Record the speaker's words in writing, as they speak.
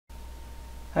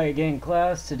Hi again,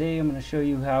 class. Today I'm going to show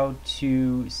you how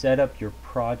to set up your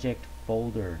project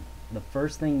folder. The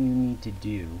first thing you need to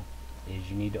do is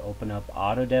you need to open up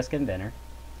Autodesk Inventor,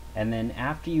 and then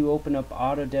after you open up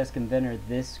Autodesk Inventor,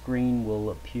 this screen will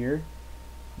appear.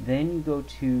 Then you go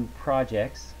to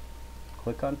Projects,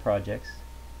 click on Projects,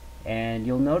 and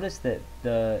you'll notice that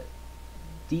the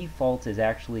default is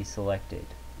actually selected.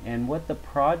 And what the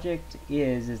project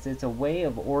is it's a way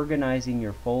of organizing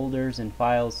your folders and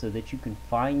files so that you can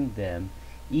find them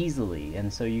easily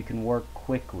and so you can work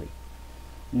quickly.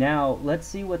 Now let's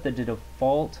see what the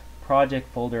default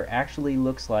project folder actually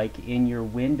looks like in your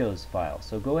Windows file.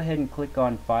 So go ahead and click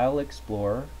on File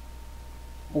Explorer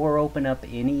or open up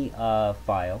any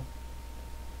file,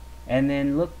 and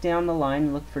then look down the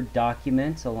line, look for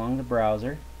Documents along the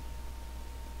browser,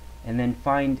 and then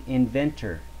find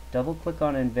Inventor. Double click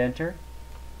on Inventor,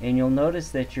 and you'll notice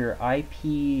that your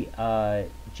IPJ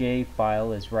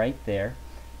file is right there.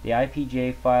 The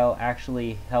IPJ file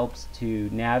actually helps to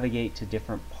navigate to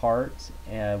different parts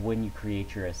when you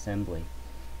create your assembly.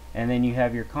 And then you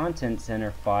have your Content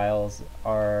Center files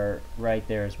are right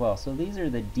there as well. So these are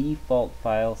the default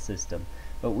file system,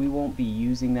 but we won't be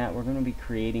using that. We're going to be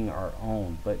creating our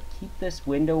own. But keep this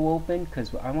window open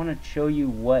because I want to show you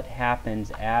what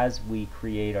happens as we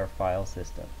create our file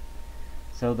system.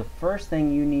 So the first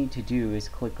thing you need to do is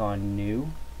click on New,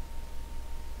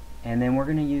 and then we're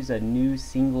going to use a new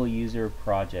single user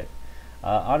project.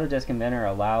 Autodesk Inventor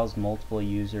allows multiple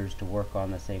users to work on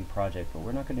the same project, but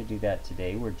we're not going to do that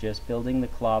today. We're just building the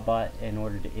Clawbot in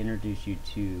order to introduce you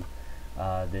to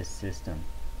this system.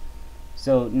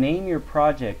 So name your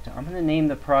project. I'm going to name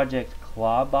the project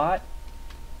Clawbot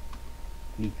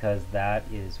because that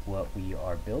is what we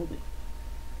are building.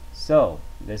 So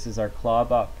this is our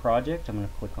Clawbot project. I'm going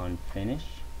to click on Finish.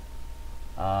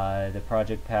 The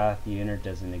project path you entered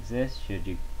doesn't exist. Should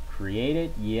you create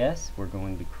it? Yes, we're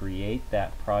going to create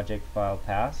that project file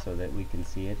path so that we can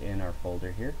see it in our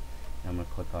folder here. I'm going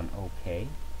to click on OK.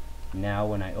 Now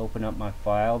when I open up my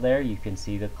file there, you can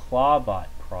see the Clawbot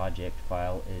project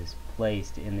file is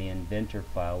placed in the Inventor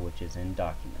file, which is in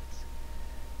Documents.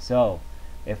 So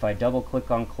if I double click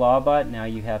on Clawbot, now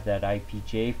you have that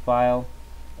IPJ file,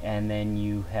 and then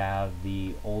you have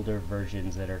the older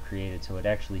versions that are created, so it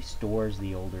actually stores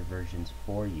the older versions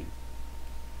for you.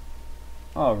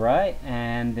 Alright,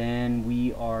 and then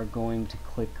we are going to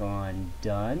click on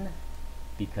Done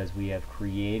because we have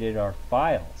created our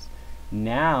files.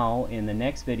 Now in the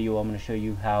next video I'm going to show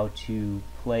you how to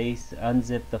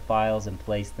unzip the files and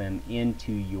place them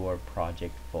into your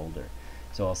project folder.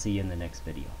 So I'll see you in the next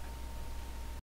video.